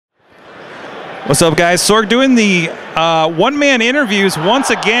What's up, guys? Sorg doing the one-man interviews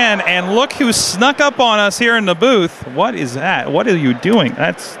once again, and look who snuck up on us here in the booth. What is that? What are you doing?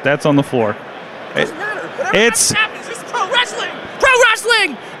 That's on the floor. Doesn't matter. Whatever It's happens. This is pro wrestling. Pro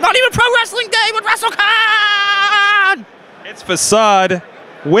wrestling. Not even pro wrestling day with WrestleCon. it's Facade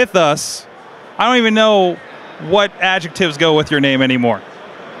with us. I don't even know what adjectives go with your name anymore.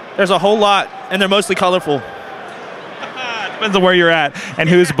 There's a whole lot, and they're mostly colorful. Depends on where you're at and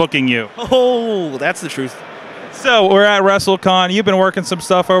who's booking you. Oh, that's the truth. So we're at WrestleCon. You've been working some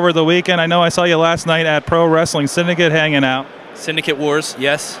stuff over the weekend. I know I saw you last night at Pro Wrestling Syndicate hanging out. Syndicate Wars,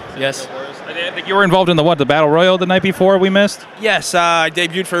 yes. I think you were involved in the Battle Royal the night before we missed? Yes, I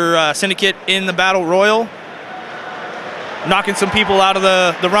debuted for Syndicate in the Battle Royal, knocking some people out of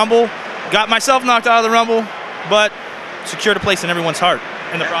the Rumble. Got myself knocked out of the Rumble, but secured a place in everyone's heart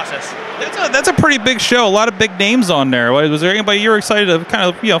in the process. That's a pretty big show. A lot of big names on there. Was there anybody you were excited to kind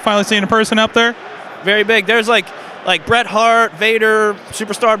of finally see in person up there? Very big. There's like Bret Hart, Vader,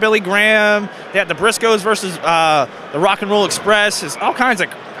 Superstar Billy Graham. They had the Briscoes versus the Rock and Roll Express. It's all kinds of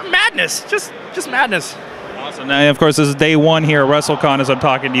madness. Just madness. Awesome. Now, of course, this is day one here at WrestleCon as I'm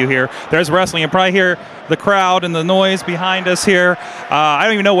talking to you here. There's wrestling. You probably hear the crowd and the noise behind us here. I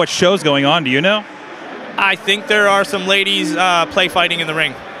don't even know what show's going on. Do you know? I think there are some ladies play fighting in the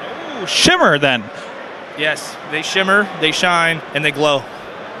ring. Ooh, Shimmer, then. Yes, they shimmer, they shine, and they glow.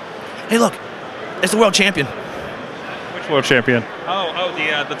 Hey, look, it's the world champion. Which world champion?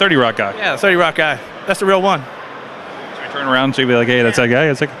 Oh, the 30 Rock guy. Yeah, the 30 Rock guy. That's the real one. Should I turn around and she'd be like, hey, that's that guy?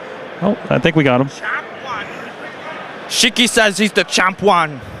 It's like, oh, I think we got him. Champ one. Shiki says he's the champ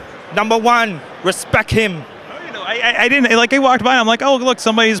one. Number one, respect him. I didn't, like, I walked by and I'm like, oh, look,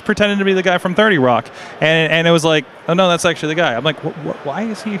 somebody's pretending to be the guy from 30 Rock. And it was like, oh, no, that's actually the guy. I'm like, why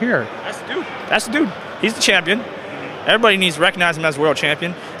is he here? That's the dude. That's the dude. He's the champion. Everybody needs to recognize him as world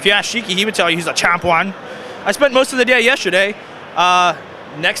champion. If you ask Shiki, he would tell you he's a champ one. I spent most of the day yesterday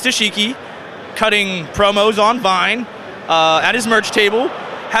next to Shiki, cutting promos on Vine at his merch table,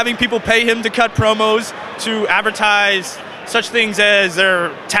 having people pay him to cut promos to advertise such things as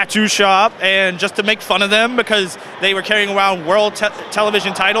their tattoo shop and just to make fun of them because they were carrying around world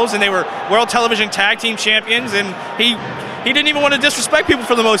television titles and they were world television tag team champions, and he didn't even want to disrespect people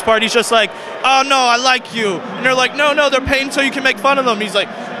for the most part. He's just like, oh no, I like you. And they're like, no, they're paying so you can make fun of them. He's like,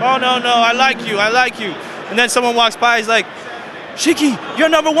 oh no, I like you. And then someone walks by, he's like, Shiki, you're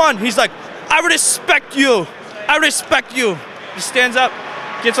number one. He's like, I respect you. He stands up,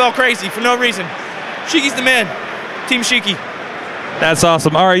 gets all crazy for no reason. Shiki's the man. Team Shiki. That's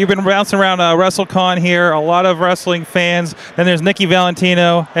awesome. All right, you've been bouncing around WrestleCon here. A lot of wrestling fans. Then there's Nicky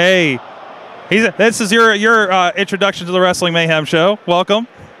Valentino. Hey, this is your introduction to the Wrestling Mayhem show. Welcome.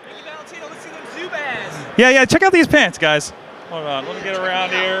 Nicky Valentino, let's see them Zubaz. Yeah. Check out these pants, guys. Hold on. Let me get around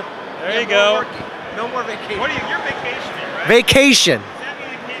here. There you go. No more vacation. What are you? You're vacationing, right? Vacation. Does that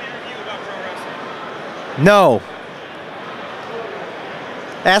mean you can't interview about pro wrestling? No.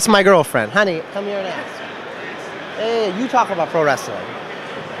 Ask my girlfriend. Honey, come here and ask. Hey, you talk about pro wrestling.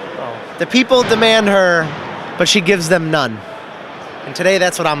 Oh. The people demand her, but she gives them none. And today,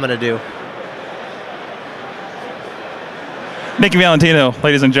 that's what I'm going to do. Nicky Valentino,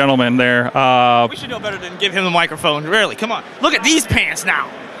 ladies and gentlemen, there. We should know better than give him the microphone. Really, come on. Look at these pants now.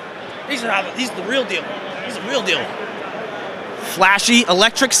 These are the real deal. These are the real deal. Flashy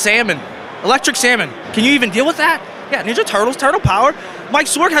electric salmon. Electric salmon. Can you even deal with that? Yeah, Ninja Turtles, Turtle Power. Mike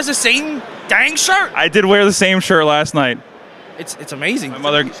Sorg has the same dang shirt. I did wear the same shirt last night. It's amazing.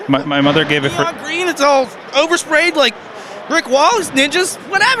 My mother gave it for neon green. It's all oversprayed like brick walls, ninjas,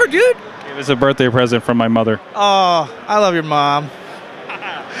 whatever, dude. It was a birthday present from my mother. Oh, I love your mom.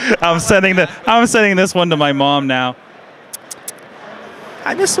 I'm sending this one to my mom now.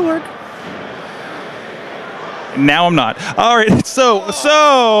 I miss Sorg. Now I'm not. All right, so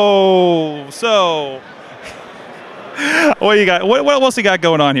what you got? What else you got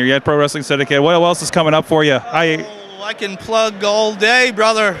going on here? You had Pro Wrestling Syndicate. What else is coming up for you? I can plug all day,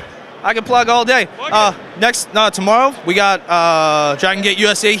 brother. I can plug all day. Tomorrow we got Dragon Gate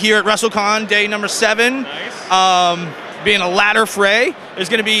USA here at WrestleCon, day number 7. Nice. Being a ladder fray. There's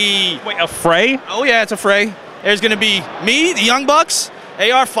gonna be a fray? Oh yeah, it's a fray. There's gonna be me, the Young Bucks,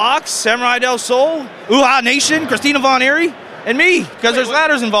 AR Fox, Samurai Del Sol, Uha Nation, Christina Von Eerie, and me, because there's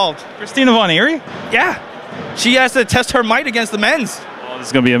ladders involved. Christina Von Eerie? Yeah. She has to test her might against the men's. Oh, this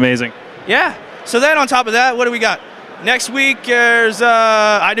is going to be amazing. Yeah. So then on top of that, what do we got? Next week, there's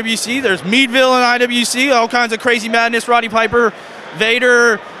IWC. There's Meadville and IWC. All kinds of crazy madness. Roddy Piper,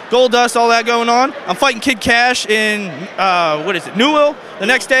 Vader, Goldust, all that going on. I'm fighting Kid Cash in, Newell the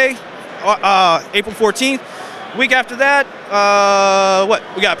next day, April 14th. Week after that, what?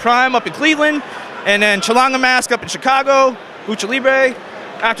 We got Prime up in Cleveland, and then Chalanga Mask up in Chicago, Lucha Libre.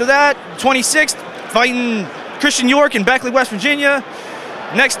 After that, 26th, fighting Christian York in Beckley, West Virginia.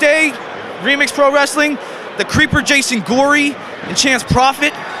 Next day, Remix Pro Wrestling, the Creeper Jason Gorey and Chance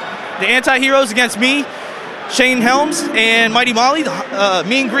Prophet, the Anti-Heroes against me, Shane Helms, and Mighty Molly, the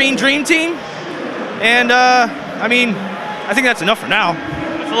Mean Green Dream Team. And, I mean, I think that's enough for now.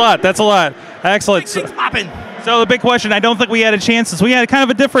 That's a lot. That's a lot. Excellent. Things popping. So the big question, I don't think we had a chance, since we had kind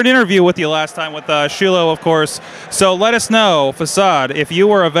of a different interview with you last time with Shulo, of course. So let us know, Facade, if you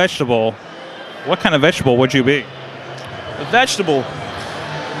were a vegetable, what kind of vegetable would you be? A vegetable.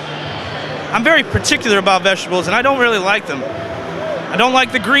 I'm very particular about vegetables, and I don't really like them. I don't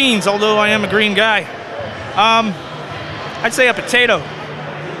like the greens, although I am a green guy. I'd say a potato.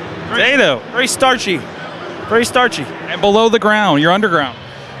 Potato. Very starchy. Very starchy. And below the ground, you're underground.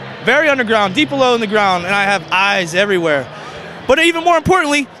 Very underground, deep below in the ground, and I have eyes everywhere. But even more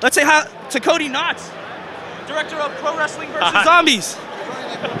importantly, let's say hi to Cody Knotts, director of Pro Wrestling vs. Zombies.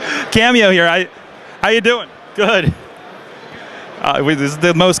 Cameo here. How you doing? Good. This is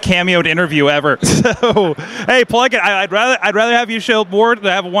the most cameoed interview ever. So, hey, plug it. I'd rather have you show more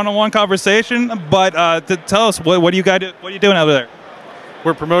to have a one-on-one conversation. But to tell us what do you guys do? What are you doing over there?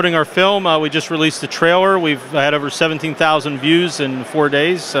 We're promoting our film. We just released the trailer. We've had over 17,000 views in 4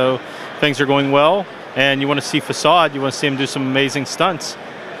 days, so things are going well. And you want to see Facade, you want to see him do some amazing stunts.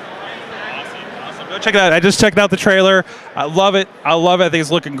 Awesome. Go check it out. I just checked out the trailer. I love it. I love it. I think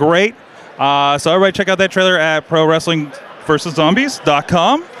it's looking great. So everybody check out that trailer at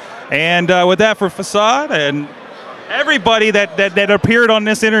ProWrestlingVSZombies.com. And with that, for Facade and everybody that appeared on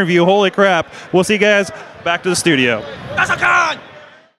this interview, holy crap, we'll see you guys back to the studio. WrestleCon!